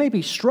believing, you may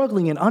be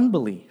struggling in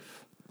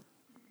unbelief,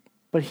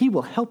 but he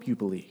will help you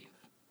believe.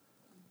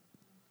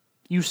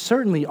 You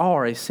certainly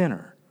are a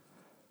sinner,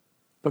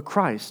 but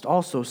Christ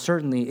also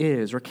certainly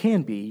is or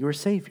can be your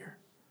Savior.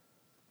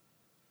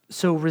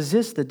 So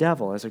resist the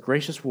devil as a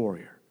gracious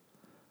warrior,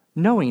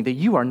 knowing that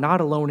you are not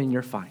alone in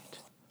your fight.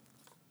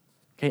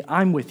 Okay,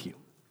 I'm with you.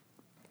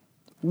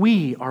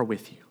 We are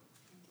with you.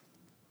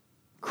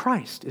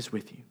 Christ is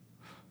with you.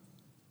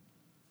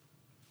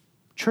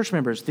 Church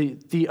members,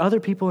 the other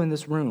people in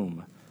this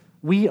room,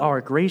 we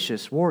are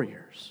gracious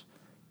warriors.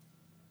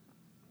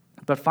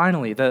 But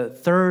finally, the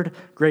third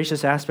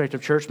gracious aspect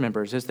of church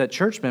members is that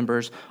church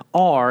members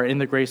are in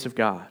the grace of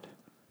God.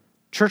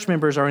 Church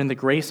members are in the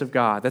grace of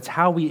God. That's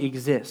how we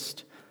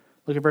exist.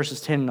 Look at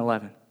verses 10 and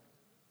 11.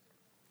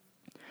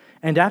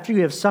 And after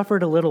you have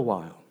suffered a little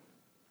while,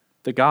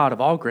 the God of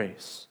all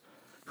grace,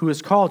 who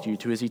has called you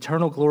to his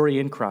eternal glory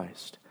in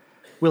Christ,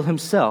 will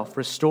himself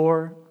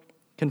restore,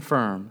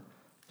 confirm,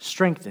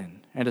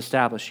 strengthen, and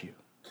establish you.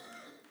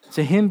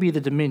 To him be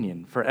the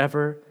dominion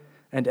forever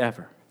and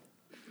ever.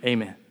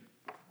 Amen.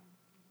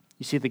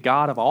 You see, the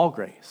God of all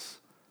grace,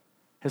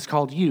 has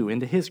called you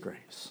into his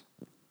grace.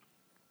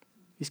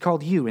 He's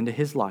called you into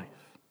his life.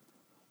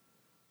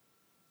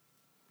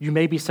 You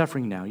may be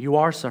suffering now. You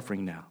are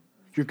suffering now.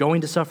 You're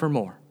going to suffer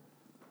more.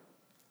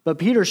 But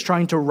Peter's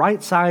trying to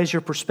right-size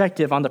your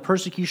perspective on the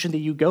persecution that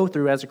you go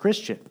through as a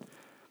Christian.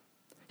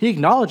 He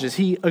acknowledges,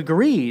 he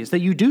agrees that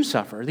you do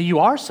suffer, that you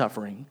are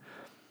suffering.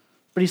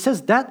 But he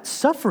says that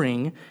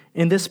suffering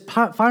in this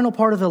final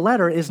part of the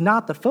letter is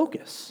not the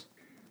focus.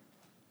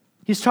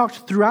 He's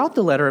talked throughout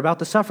the letter about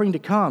the suffering to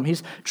come.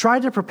 He's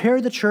tried to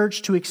prepare the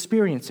church to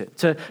experience it,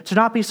 to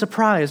not be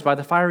surprised by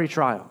the fiery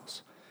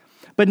trials.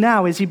 But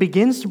now, as he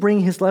begins to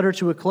bring his letter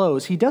to a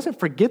close, he doesn't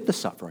forget the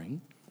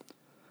suffering,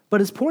 but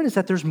his point is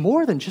that there's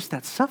more than just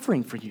that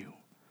suffering for you.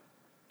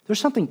 There's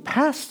something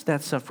past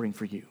that suffering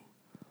for you,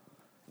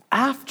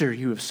 after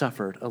you have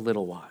suffered a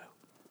little while.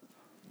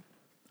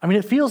 I mean,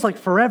 it feels like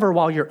forever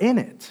while you're in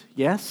it,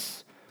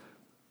 yes?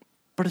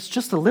 But it's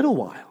just a little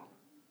while.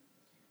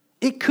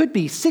 It could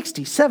be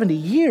 60, 70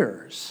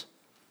 years,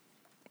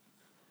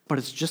 but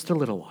it's just a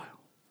little while.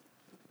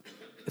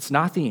 It's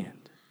not the end.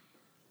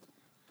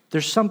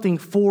 There's something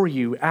for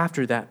you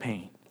after that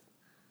pain.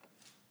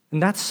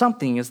 And that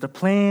something is the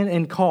plan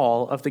and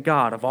call of the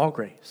God of all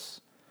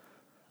grace.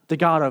 The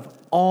God of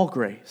all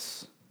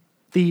grace.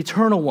 The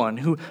eternal one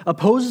who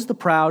opposes the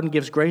proud and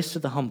gives grace to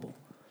the humble.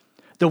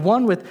 The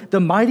one with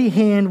the mighty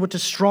hand which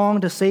is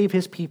strong to save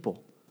his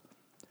people.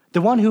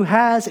 The one who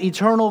has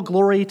eternal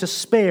glory to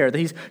spare that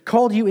he's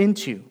called you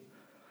into.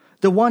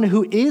 The one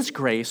who is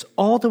grace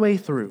all the way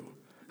through.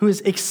 Who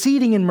is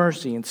exceeding in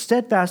mercy and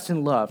steadfast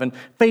in love and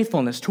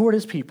faithfulness toward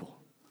his people.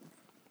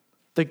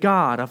 The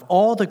God of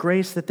all the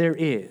grace that there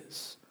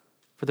is,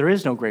 for there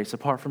is no grace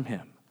apart from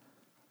him.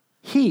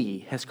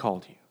 He has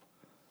called you.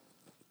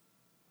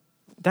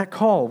 That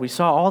call we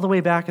saw all the way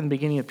back in the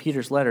beginning of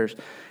Peter's letters,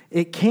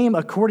 it came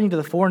according to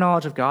the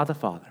foreknowledge of God the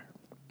Father,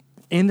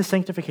 in the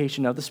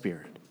sanctification of the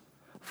Spirit,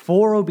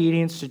 for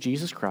obedience to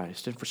Jesus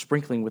Christ and for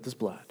sprinkling with his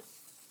blood.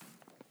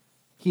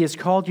 He has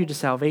called you to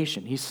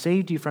salvation. He's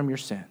saved you from your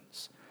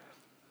sins.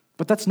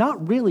 But that's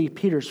not really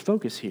Peter's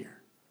focus here.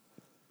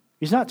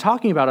 He's not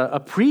talking about a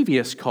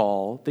previous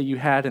call that you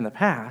had in the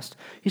past.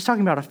 He's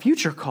talking about a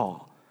future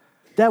call,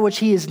 that which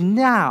he is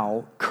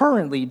now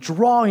currently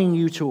drawing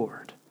you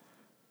toward.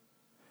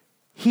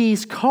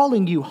 He's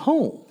calling you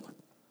home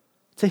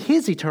to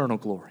his eternal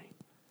glory.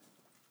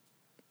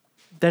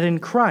 That in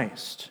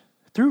Christ,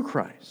 through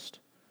Christ,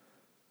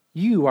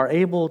 you are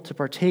able to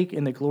partake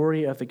in the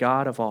glory of the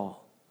God of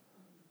all,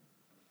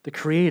 the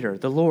Creator,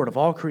 the Lord of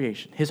all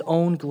creation, his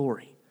own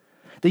glory.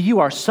 That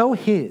you are so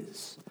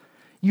his,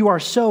 you are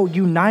so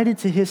united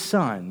to his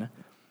Son,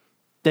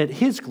 that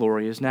his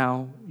glory is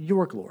now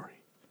your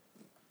glory.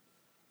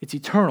 It's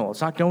eternal. It's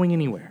not going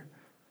anywhere.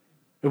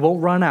 It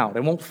won't run out.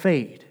 It won't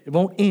fade. It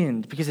won't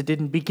end because it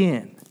didn't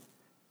begin.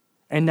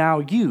 And now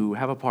you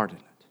have a part in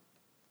it.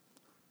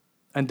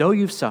 And though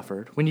you've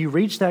suffered, when you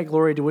reach that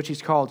glory to which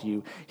he's called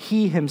you,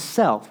 he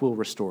himself will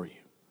restore you.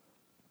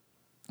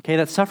 Okay,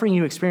 that suffering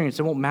you experienced,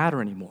 it won't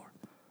matter anymore.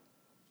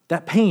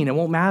 That pain, it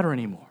won't matter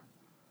anymore.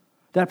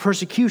 That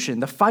persecution,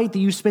 the fight that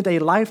you spent a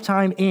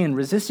lifetime in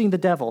resisting the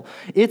devil,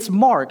 its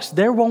marks,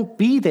 there won't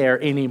be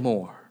there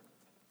anymore.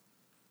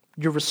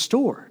 You're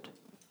restored.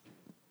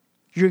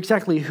 You're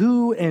exactly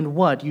who and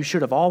what you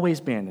should have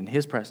always been in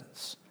his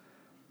presence.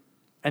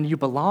 And you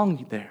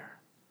belong there.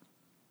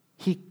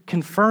 He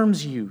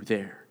confirms you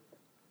there.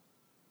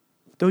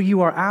 Though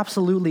you are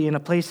absolutely in a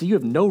place that you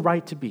have no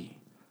right to be,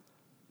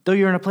 though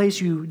you're in a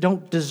place you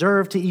don't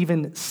deserve to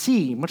even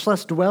see, much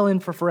less dwell in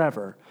for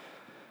forever,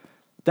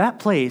 that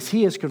place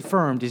he has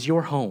confirmed is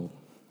your home.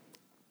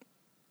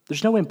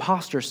 There's no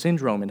imposter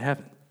syndrome in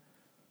heaven.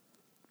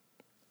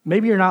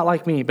 Maybe you're not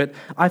like me, but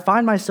I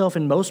find myself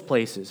in most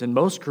places, in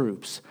most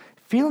groups,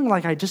 feeling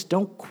like I just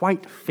don't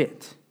quite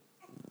fit.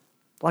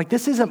 Like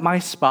this isn't my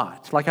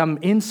spot, like I'm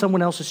in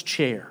someone else's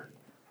chair.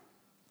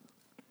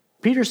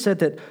 Peter said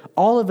that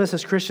all of us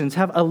as Christians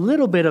have a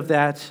little bit of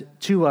that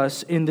to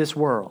us in this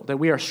world, that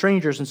we are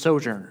strangers and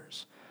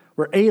sojourners.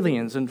 We're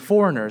aliens and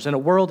foreigners in a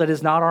world that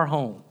is not our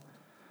home.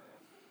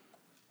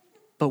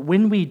 But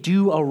when we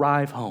do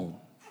arrive home,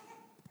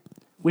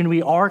 when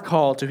we are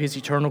called to his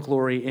eternal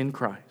glory in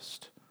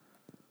Christ,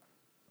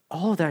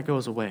 all of that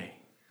goes away.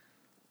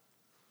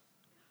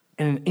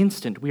 In an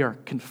instant, we are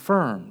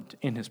confirmed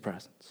in his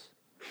presence.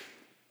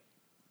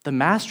 The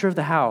master of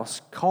the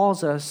house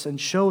calls us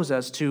and shows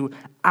us to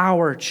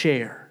our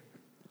chair.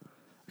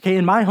 Okay,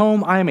 in my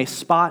home, I am a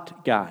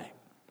spot guy.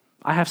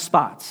 I have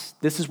spots.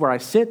 This is where I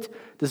sit.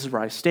 This is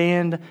where I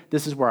stand.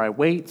 This is where I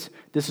wait.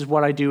 This is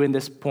what I do in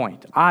this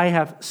point. I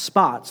have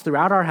spots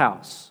throughout our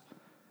house.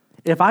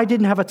 If I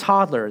didn't have a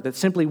toddler that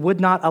simply would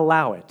not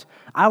allow it,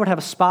 I would have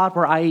a spot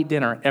where I ate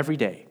dinner every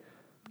day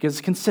because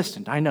it's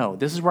consistent. I know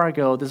this is where I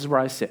go. This is where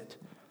I sit.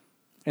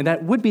 And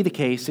that would be the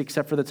case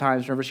except for the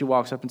times whenever she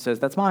walks up and says,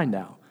 "That's mine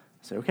now."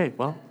 I say, "Okay,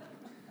 well,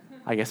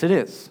 I guess it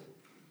is."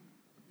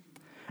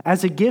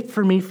 As a gift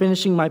for me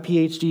finishing my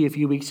PhD a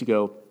few weeks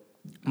ago,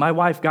 my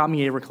wife got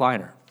me a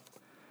recliner,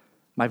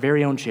 my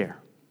very own chair.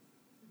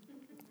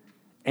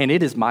 And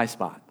it is my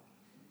spot.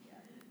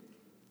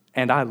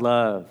 And I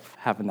love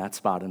having that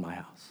spot in my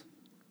house.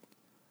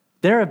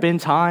 There have been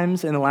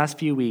times in the last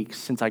few weeks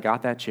since I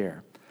got that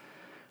chair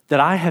that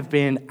I have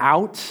been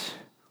out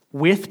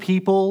with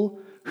people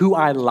who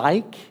I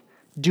like,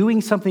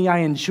 doing something I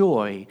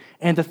enjoy,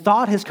 and the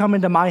thought has come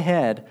into my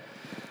head,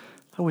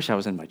 I wish I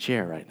was in my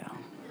chair right now.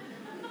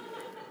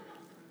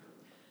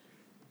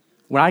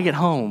 When I get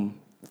home,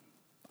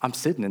 I'm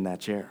sitting in that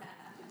chair.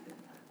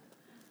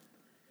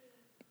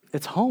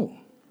 It's home.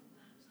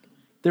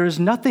 There is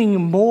nothing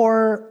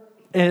more,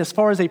 as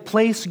far as a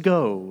place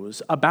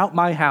goes, about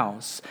my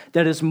house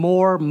that is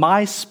more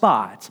my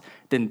spot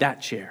than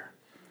that chair.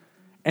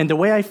 And the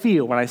way I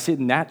feel when I sit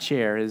in that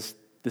chair is,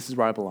 this is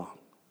where I belong.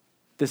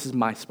 This is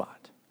my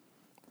spot.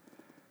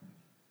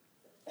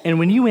 And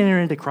when you enter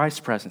into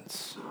Christ's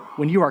presence,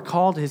 when you are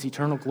called to his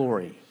eternal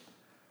glory,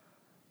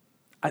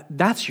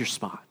 that's your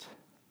spot.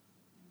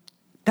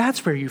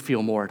 That's where you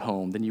feel more at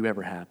home than you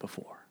ever have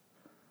before.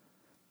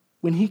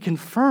 When he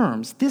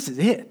confirms, this is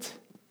it.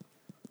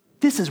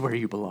 This is where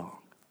you belong.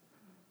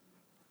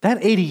 That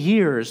 80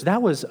 years,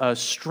 that was a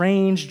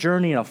strange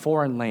journey in a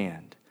foreign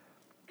land.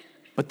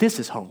 But this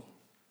is home.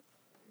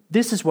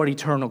 This is what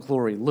eternal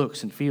glory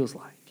looks and feels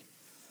like.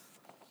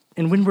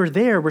 And when we're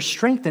there, we're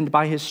strengthened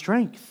by his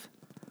strength.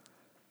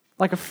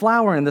 Like a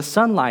flower in the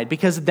sunlight,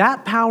 because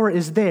that power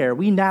is there,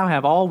 we now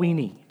have all we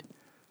need.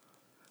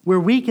 We're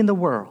weak in the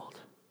world.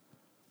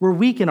 We're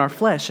weak in our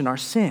flesh and our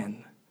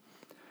sin.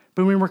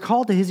 But when we're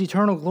called to his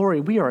eternal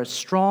glory, we are as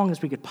strong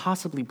as we could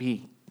possibly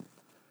be.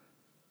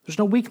 There's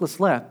no weakness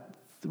left.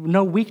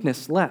 No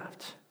weakness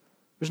left.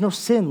 There's no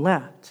sin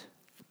left.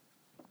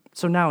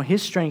 So now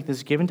his strength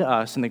is given to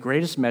us in the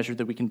greatest measure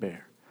that we can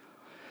bear.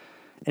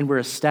 And we're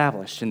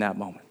established in that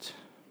moment.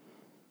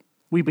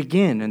 We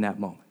begin in that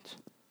moment.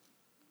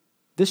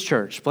 This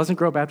church, Pleasant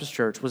Grove Baptist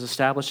Church, was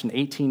established in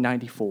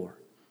 1894.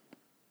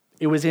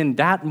 It was in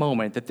that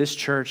moment that this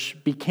church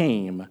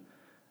became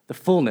the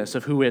fullness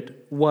of who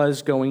it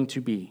was going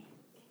to be.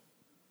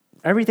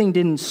 Everything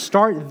didn't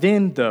start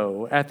then,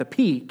 though, at the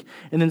peak,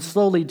 and then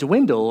slowly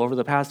dwindle over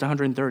the past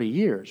 130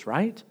 years,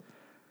 right?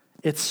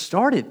 It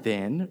started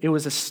then, it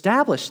was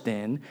established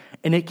then,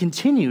 and it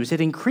continues,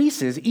 it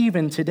increases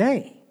even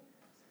today.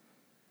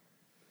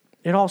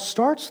 It all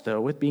starts, though,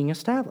 with being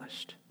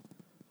established.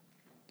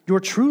 Your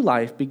true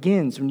life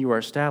begins when you are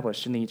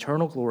established in the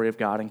eternal glory of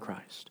God in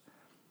Christ.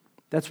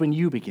 That's when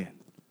you begin.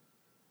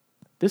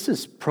 This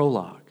is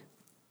prologue.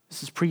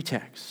 This is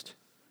pretext.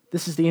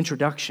 This is the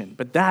introduction,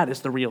 but that is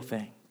the real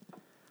thing.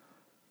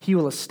 He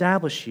will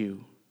establish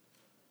you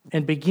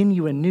and begin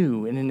you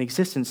anew in an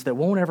existence that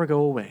won't ever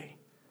go away.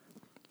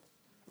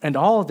 And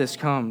all of this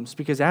comes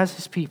because as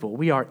his people,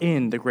 we are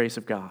in the grace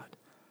of God.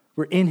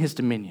 We're in his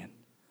dominion.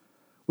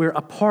 We're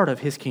a part of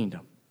his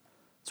kingdom.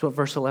 That's what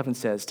verse 11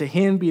 says. To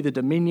him be the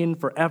dominion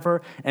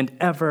forever and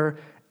ever.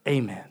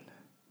 Amen.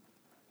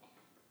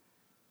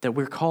 That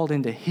we're called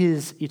into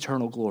his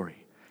eternal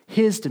glory,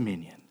 his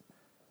dominion.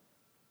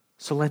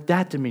 So let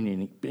that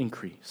dominion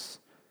increase.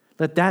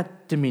 Let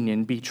that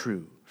dominion be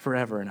true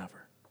forever and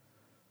ever.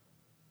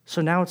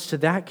 So now it's to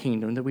that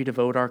kingdom that we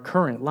devote our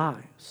current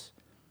lives.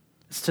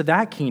 It's to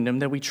that kingdom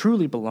that we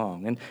truly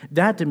belong, and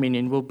that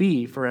dominion will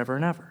be forever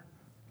and ever.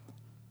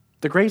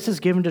 The grace is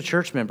given to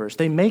church members.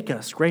 They make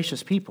us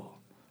gracious people.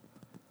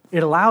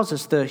 It allows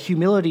us the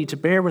humility to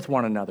bear with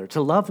one another,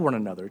 to love one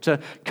another, to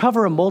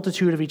cover a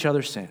multitude of each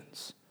other's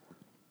sins.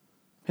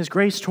 His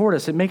grace toward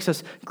us, it makes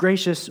us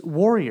gracious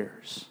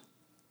warriors.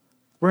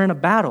 We're in a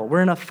battle.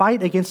 We're in a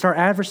fight against our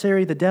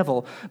adversary, the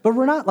devil, but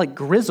we're not like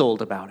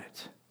grizzled about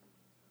it.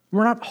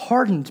 We're not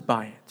hardened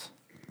by it.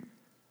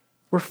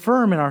 We're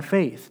firm in our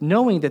faith,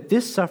 knowing that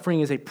this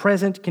suffering is a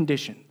present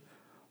condition,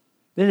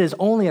 that it is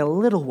only a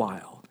little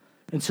while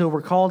until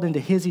we're called into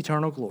his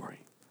eternal glory.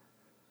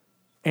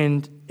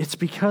 And it's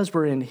because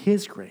we're in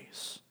his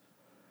grace,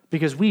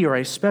 because we are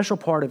a special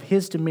part of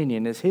his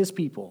dominion as his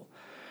people,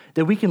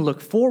 that we can look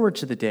forward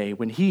to the day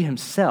when he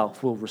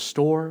himself will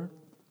restore,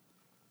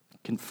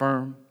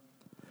 confirm,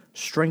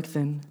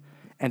 strengthen,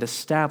 and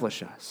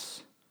establish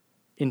us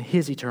in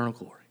his eternal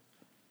glory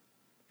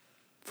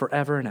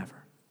forever and ever.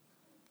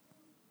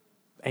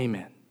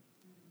 Amen.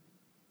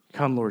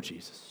 Come, Lord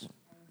Jesus.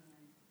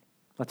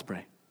 Let's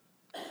pray.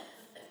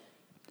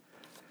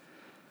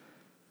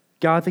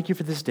 God, thank you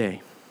for this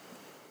day.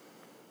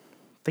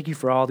 Thank you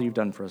for all that you've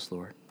done for us,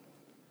 Lord.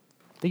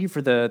 Thank you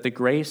for the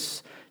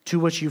grace to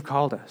which you've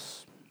called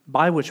us,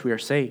 by which we are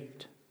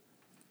saved.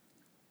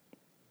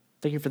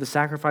 Thank you for the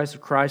sacrifice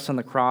of Christ on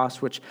the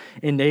cross, which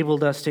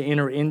enabled us to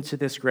enter into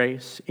this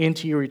grace,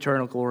 into your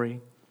eternal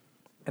glory.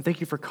 And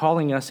thank you for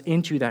calling us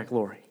into that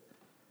glory,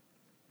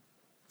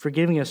 for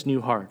giving us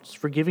new hearts,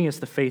 for giving us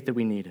the faith that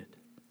we needed,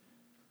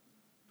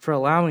 for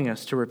allowing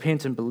us to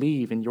repent and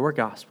believe in your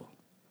gospel.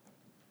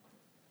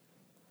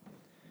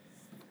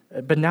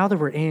 But now that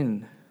we're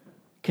in,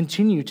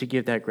 continue to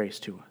give that grace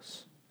to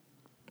us.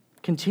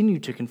 Continue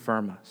to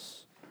confirm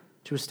us,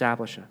 to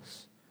establish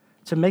us,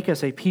 to make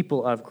us a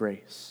people of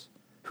grace,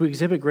 who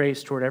exhibit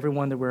grace toward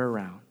everyone that we're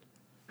around,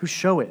 who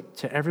show it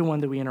to everyone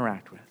that we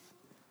interact with.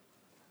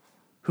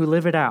 who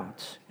live it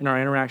out in our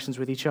interactions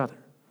with each other.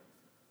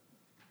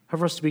 Help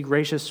for us to be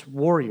gracious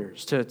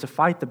warriors, to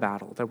fight the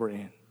battle that we're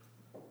in,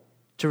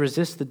 to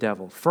resist the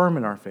devil, firm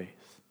in our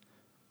faith.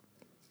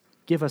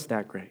 Give us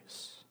that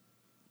grace.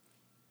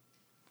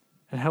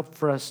 And help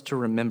for us to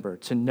remember,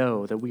 to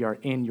know that we are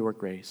in your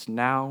grace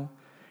now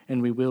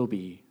and we will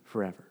be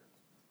forever.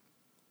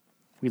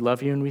 We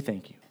love you and we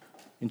thank you.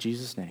 In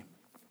Jesus' name,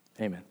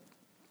 amen.